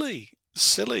 silly.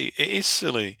 It is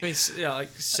silly. I mean, like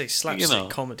say, slapstick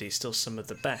comedy is still some of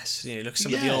the best. Look at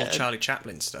some of the old Charlie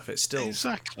Chaplin stuff. It's still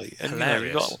exactly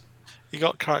hilarious. You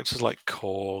got characters like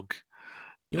Korg.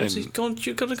 You've got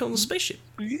to go on the spaceship.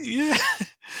 Yeah,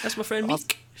 that's my friend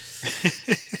Meek.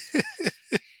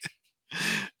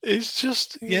 It's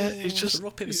just it's just a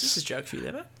rock paper scissors joke for you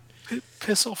there, man.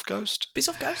 Piss off, Ghost. Piss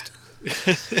off, Ghost.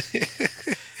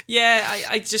 Yeah,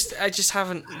 I just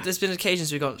haven't. There's been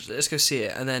occasions we've gone, let's go see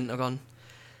it, and then I've gone,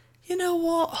 you know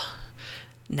what?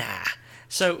 Nah.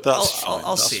 So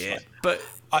I'll see it, but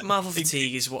Marvel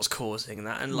fatigue is what's causing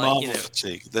that, and Marvel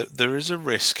fatigue. There is a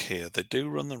risk here. They do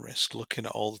run the risk. Looking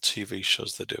at all the TV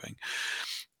shows they're doing,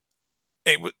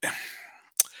 it would.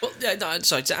 Well, yeah, no,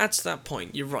 sorry. To add to that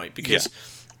point, you're right, because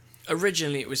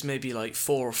originally it was maybe like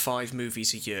 4 or 5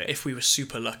 movies a year. If we were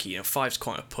super lucky, 5's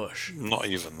quite a push. Not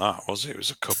even that, was it? It was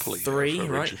a couple of 3, years.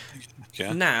 right?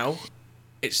 Yeah. Now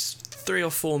it's 3 or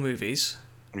 4 movies.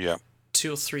 Yeah.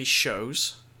 2 or 3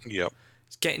 shows. Yeah.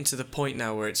 It's getting to the point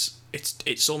now where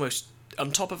it's almost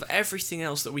on top of everything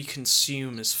else that we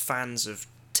consume as fans of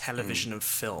television and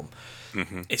film.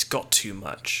 Mm-hmm. It's got too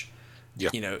much. Yeah.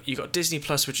 You got Disney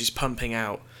Plus, which is pumping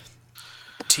out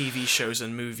TV shows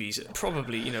and movies.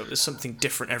 Probably, there's something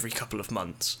different every couple of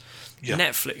months. Yeah.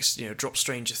 Netflix, dropped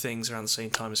Stranger Things around the same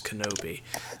time as Kenobi.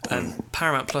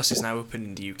 Paramount Plus is now open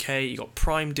in the UK. You got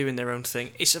Prime doing their own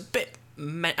thing. It's a bit,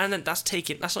 and then that's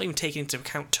not even taking into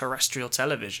account terrestrial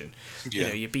television.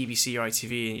 Yeah. Your BBC, your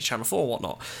ITV, and your Channel 4 and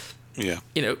whatnot. Yeah.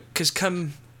 Because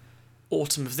come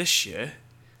autumn of this year,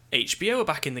 HBO are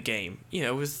back in the game,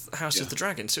 with House of the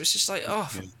Dragon. So it's just like, oh,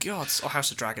 for God's... Or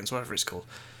House of Dragons, whatever it's called.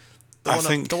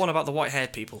 The one about the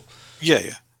white-haired people.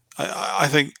 Yeah. I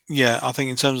think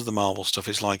in terms of the Marvel stuff,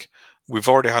 it's like, we've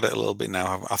already had it a little bit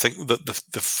now. I think that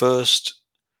the first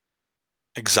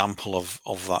example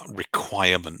of that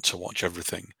requirement to watch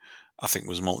everything, I think,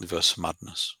 was Multiverse of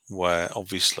Madness, where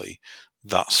obviously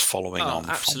that's following on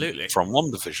from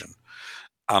WandaVision.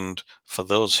 And for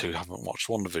those who haven't watched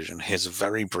WandaVision, here's a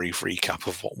very brief recap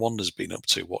of what Wanda's been up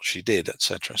to, what she did,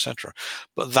 etc., etc.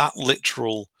 But that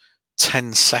literal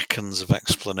 10 seconds of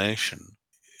explanation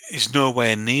is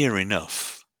nowhere near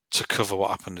enough to cover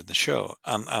what happened in the show.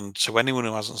 And to anyone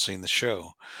who hasn't seen the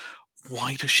show,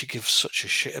 why does she give such a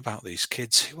shit about these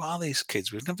kids? Who are these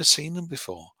kids? We've never seen them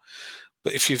before.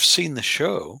 But if you've seen the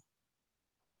show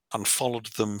and followed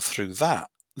them through that,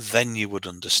 then you would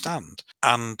understand.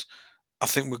 And I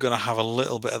think we're going to have a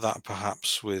little bit of that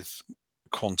perhaps with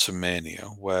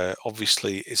Quantumania, where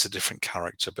obviously it's a different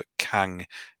character, but Kang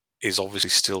is obviously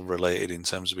still related in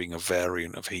terms of being a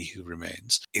variant of He Who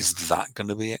Remains. Is that going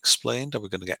to be explained? Are we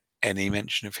going to get any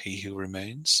mention of He Who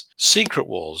Remains? Secret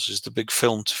Wars is the big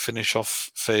film to finish off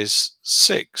Phase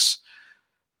 6.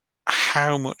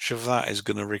 How much of that is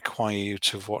going to require you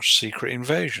to watch Secret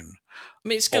Invasion? I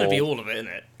mean, it's going to be all of it, isn't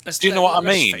it? Do you know what I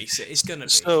mean? Let's face it, it's going to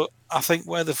be. So I think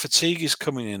where the fatigue is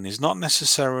coming in is not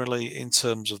necessarily in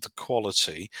terms of the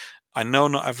quality. I know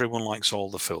not everyone likes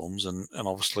all the films, and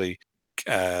obviously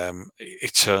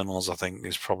Eternals, I think,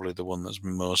 is probably the one that's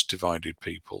most divided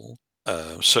people,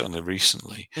 certainly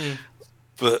recently.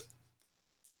 But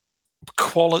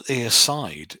quality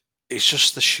aside, it's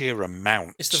just the sheer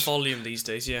amount. It's the volume these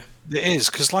days, yeah. It is,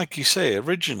 because like you say,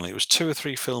 originally it was 2 or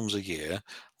 3 films a year.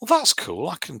 Well, that's cool.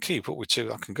 I can keep up with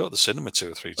 2. I can go to the cinema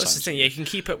 2 or 3 That's times. the thing, yeah, you can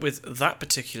keep up with that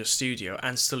particular studio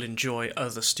and still enjoy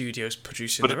other studios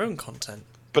producing their own content.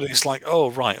 But it's like,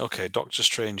 oh right, okay, Doctor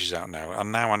Strange is out now,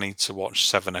 and now I need to watch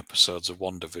 7 episodes of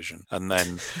WandaVision, and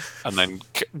then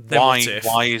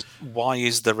why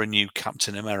is there a new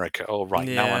Captain America? Oh right,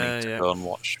 now I need to go and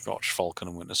watch Falcon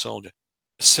and Winter Soldier.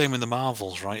 Same with the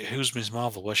Marvels, right? Who's Ms.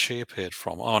 Marvel? Where's she appeared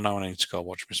from? Oh, now I need to go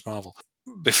watch Ms. Marvel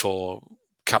before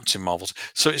Captain Marvel's.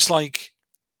 So it's like,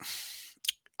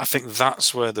 I think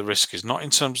that's where the risk is, not in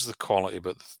terms of the quality,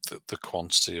 but the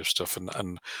quantity of stuff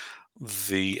and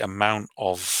the amount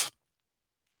of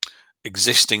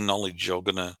existing knowledge you're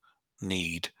gonna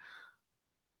need.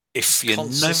 If you're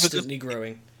constantly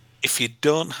growing. If you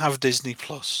don't have Disney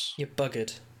Plus, you're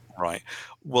buggered. Right.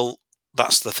 Well,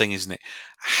 that's the thing, isn't it?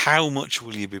 How much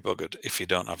will you be buggered if you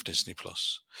don't have Disney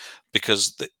Plus?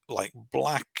 Because like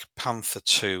Black Panther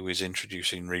 2 is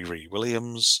introducing Riri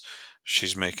Williams.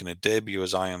 She's making a debut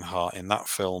as Ironheart in that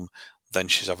film. Then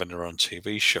she's having her own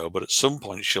TV show. But at some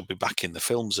point, she'll be back in the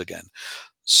films again.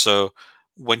 So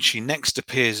when she next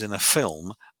appears in a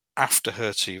film after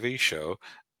her TV show,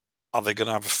 are they going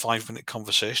to have a 5-minute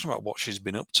conversation about what she's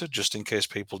been up to, just in case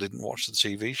people didn't watch the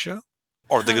TV show?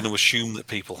 Or are they going to assume that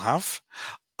people have?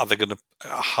 Are they going to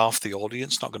half the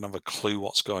audience not going to have a clue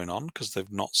what's going on because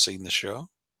they've not seen the show?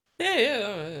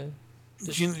 Yeah.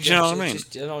 Do you know what I mean?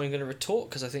 I'm not even going to retort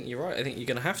because I think you're right. I think you're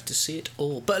going to have to see it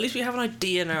all. But at least we have an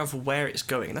idea now of where it's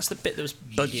going. And that's the bit that was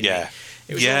bugging me.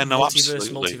 It was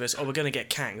multiverse. Oh, we're going to get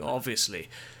Kang, obviously.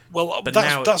 Well, but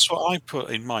that's what I put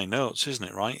in my notes, isn't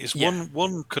it? Right? Is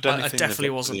one could anything? I definitely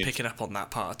wasn't picking up on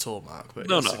that part at all, Mark. But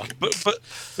no. But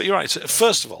you're right. So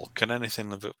first of all, can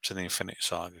anything live up to the Infinity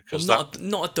Saga? Because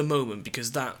not at the moment,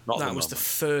 because that was the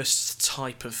first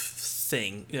type of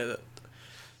thing.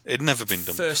 It'd never been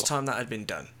done. First time that had been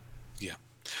done. Yeah.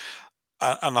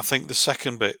 And I think the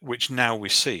second bit, which now we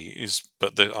see, is,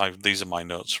 but these are my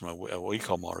notes from a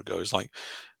week or more ago, is like,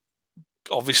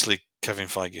 obviously Kevin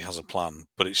Feige has a plan,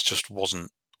 but it just wasn't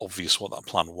obvious what that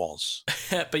plan was.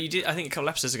 But you did, I think a couple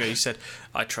episodes ago, you said,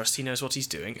 I trust he knows what he's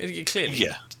doing. It clearly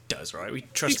does, right? We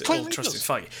trust in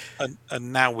Feige.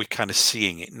 And now we're kind of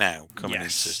seeing it now coming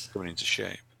into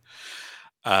shape.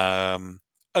 And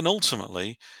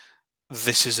ultimately,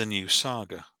 this is a new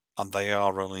saga, and they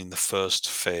are only in the first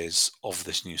phase of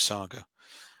this new saga.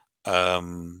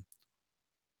 But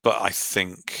I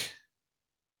think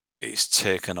it's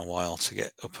taken a while to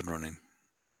get up and running.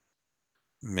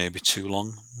 Maybe too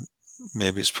long.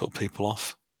 Maybe it's put people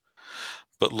off.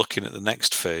 But looking at the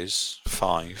next phase,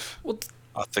 5,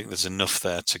 I think there's enough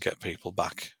there to get people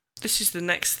back. This is the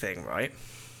next thing, right?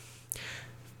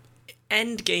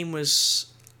 Endgame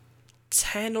was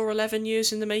 10 or 11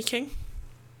 years in the making.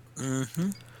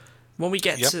 Mm-hmm. When we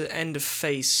get to the end of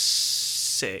phase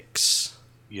 6,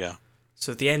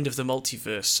 so the end of the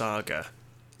multiverse saga,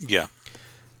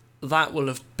 that will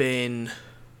have been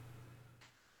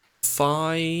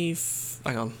 20...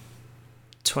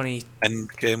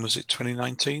 Endgame, was it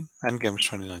 2019? Endgame was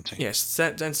 2019. Yes,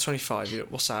 then 25.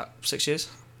 What's that, 6 years?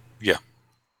 Yeah.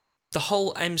 The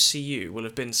whole MCU will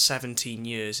have been 17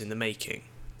 years in the making.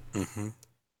 Mm-hmm.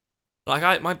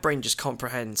 Like my brain just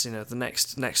comprehends, the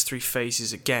next 3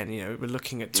 phases again. We're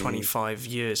looking at 25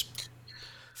 years.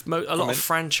 A lot of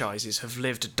franchises have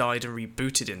lived, died, and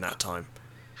rebooted in that time.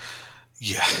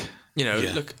 Yeah.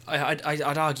 Look,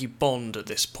 I'd argue Bond at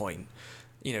this point.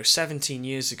 17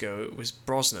 years ago it was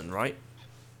Brosnan, right?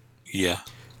 Yeah.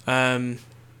 No,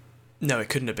 it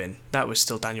couldn't have been. That was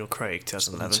still Daniel Craig,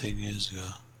 2011. 17 years ago.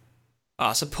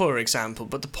 It's a poor example,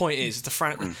 but the point is,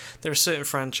 there are certain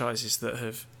franchises that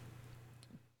have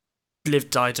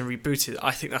lived, died, and rebooted. I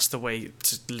think that's the way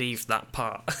to leave that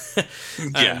part.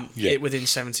 Within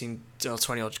 17 or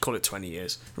 20, I'll just call it 20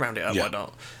 years. Round it up, why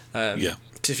not?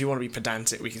 Because if you want to be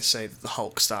pedantic, we can say that the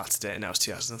Hulk started it, and now it's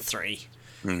 2003.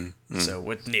 So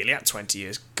we're nearly at 20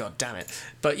 years. God damn it!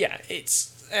 But yeah,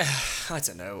 it's I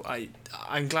don't know.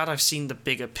 I'm glad I've seen the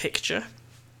bigger picture.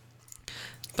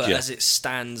 But as it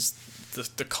stands,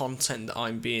 the content that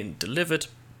I'm being delivered,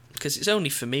 because it's only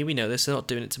for me, we know this, they're not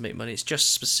doing it to make money, it's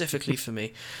just specifically for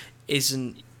me,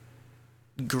 isn't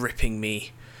gripping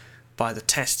me by the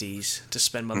testes to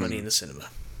spend my money in the cinema.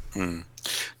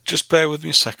 Just bear with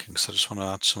me a second, because I just want to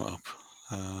add something up.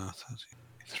 33.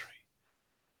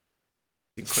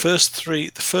 The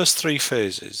first 3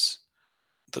 phases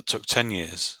that took 10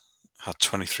 years had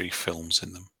 23 films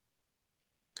in them.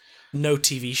 No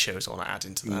TV shows I want to add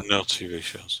into that. No TV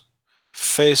shows.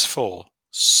 Phase 4,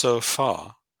 so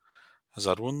far, has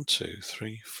had 1, 2,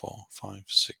 3, 4, 5,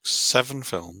 6, 7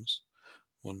 films.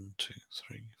 1, 2,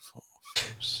 3, 4,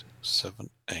 5, 6, 7,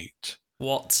 8.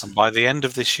 What? And by the end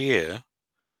of this year,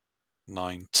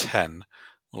 9, 10,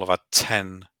 we'll have had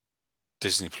 10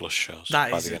 Disney Plus shows.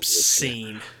 That by is the end of this year.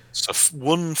 obscene. So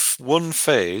one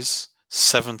phase,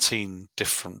 17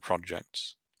 different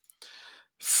projects.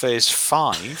 Phase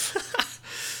 5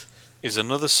 is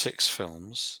another 6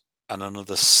 films and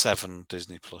another 7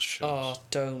 Disney Plus shows. Oh,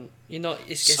 don't. You're not.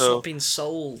 It's not been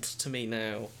sold to me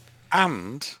now.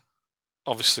 And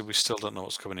obviously, we still don't know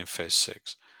what's coming in Phase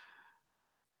 6.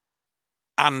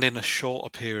 And in a shorter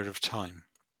period of time.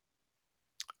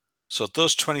 So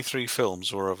those 23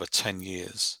 films were over 10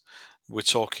 years. We're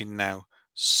talking now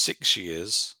 6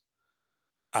 years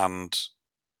and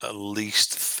at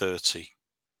least 30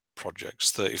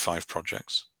 projects, 35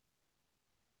 projects.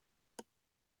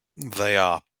 They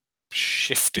are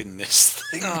shifting this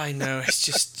thing. I know, it's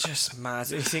just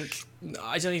mad.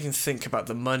 I don't even think about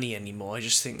the money anymore. I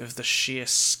just think of the sheer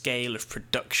scale of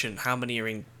production. How many are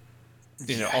in,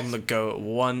 on the go at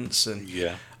once, and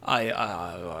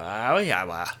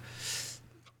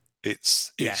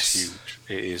It's Yes. huge.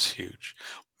 It is huge.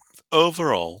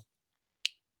 Overall,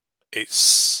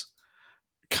 it's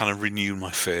kind of renewed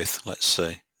my faith. Let's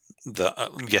say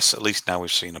that yes, at least now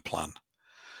we've seen a plan.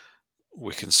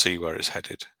 We can see where it's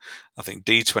headed. I think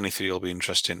D23 will be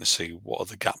interesting to see what are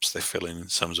the gaps they fill in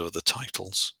terms of the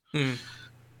titles.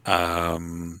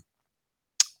 But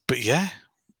yeah,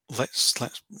 let's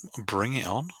bring it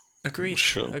on. Agreed.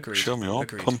 Show me all.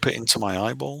 Agreed. Pump it into my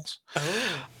eyeballs.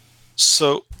 Oh,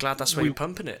 So glad that's why you're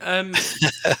pumping it.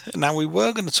 now we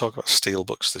were going to talk about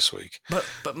Steelbooks this week, but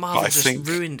Marvel I just think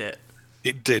ruined it.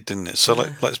 it did, didn't it? So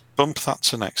let's bump that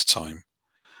to next time.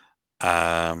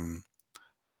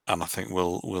 And I think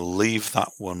we'll leave that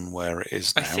one where it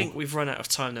is now. I think we've run out of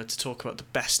time now to talk about the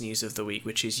best news of the week,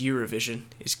 which is Eurovision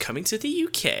is coming to the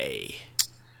UK.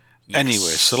 Yes.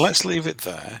 Anyway, so let's leave it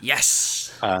there.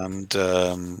 Yes. And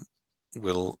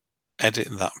we'll edit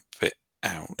that bit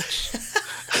out.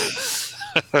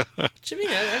 Jimmy,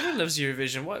 everyone loves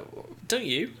Eurovision. Why don't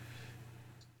you?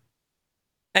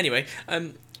 Anyway,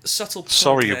 subtle plug.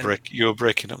 Sorry, then. you were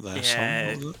breaking up there.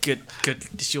 Yeah, good.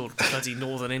 It's your bloody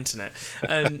northern internet.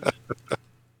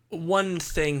 One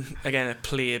thing, again, a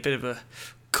plea, a bit of a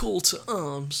call to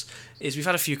arms, is we've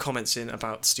had a few comments in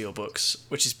about Steelbooks,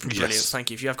 which is brilliant. Yes. Thank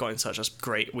you. If you have got in touch, that's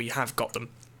great. We have got them.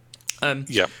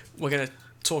 Yeah. We're going to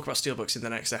talk about Steelbooks in the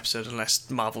next episode, unless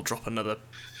Marvel drop another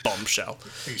bombshell.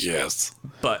 Yes.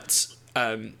 But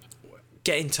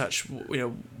get in touch.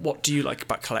 What do you like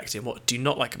about collecting? What do you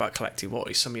not like about collecting? What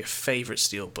are some of your favourite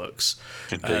Steelbooks?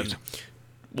 Indeed.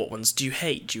 What ones do you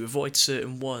hate? Do you avoid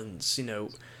certain ones?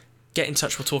 Get in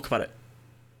touch. We'll talk about it.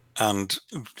 And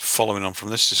following on from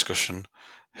this discussion,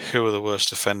 who are the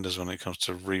worst offenders when it comes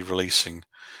to re-releasing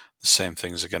the same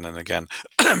things again and again?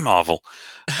 Marvel.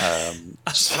 I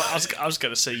was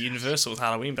going to say Universal with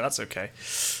Halloween, but that's okay.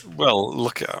 Well,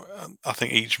 look at. I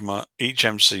think each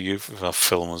MCU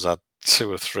film has had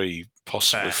 2 or 3,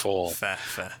 possibly 4.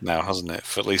 Fair. Now, hasn't it?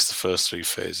 For at least the first 3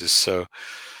 phases. So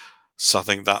I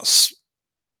think that's.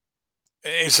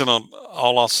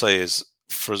 All I'll say is,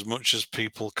 for as much as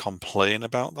people complain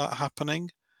about that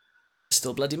happening,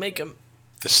 still bloody make them.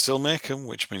 they still make them,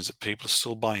 which means that people are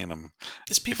still buying them.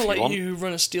 It's people like you who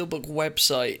run a Steelbook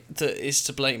website that is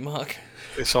to blame, Mark.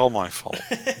 It's all my fault.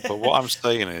 But what I'm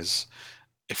saying is,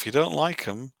 if you don't like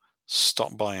them,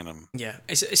 stop buying them. Yeah,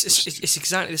 it's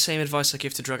exactly the same advice I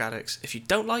give to drug addicts. If you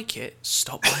don't like it,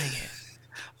 stop buying it.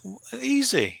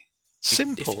 Easy.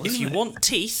 Simple. If you isn't it? want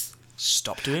teeth,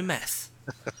 stop doing meth.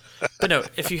 But no,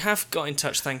 if you have got in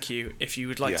touch, thank you. If you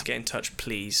would like to get in touch,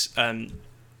 please.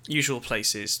 Usual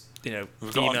places,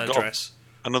 We've email address.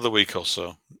 Another week or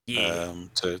so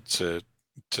to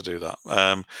do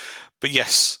that. But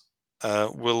yes,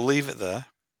 we'll leave it there.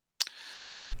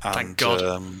 And, Thank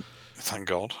God. Thank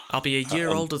God. I'll be a year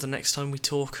older the next time we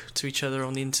talk to each other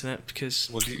on the internet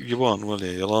because... Well, you won't, will you?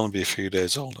 You'll only be a few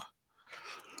days older.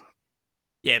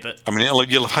 Yeah, but... I mean,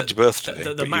 you'll have had your birthday,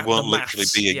 but you won't literally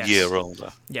maths, be a year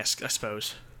older. Yes, I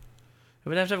suppose. It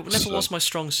never was my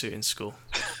strong suit in school.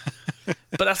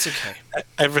 But that's okay.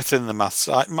 Everything the maths...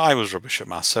 I was rubbish at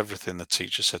maths. Everything the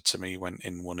teacher said to me went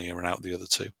in one ear and out the other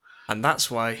 2. And that's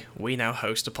why we now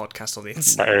host a podcast on the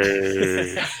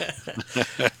internet.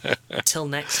 Till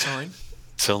next time.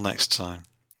 Till next time.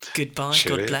 Goodbye,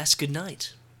 God bless, good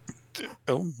night.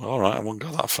 Oh, all right. I won't go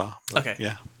that far. Okay.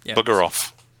 Yeah. Yeah. Bugger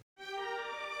off.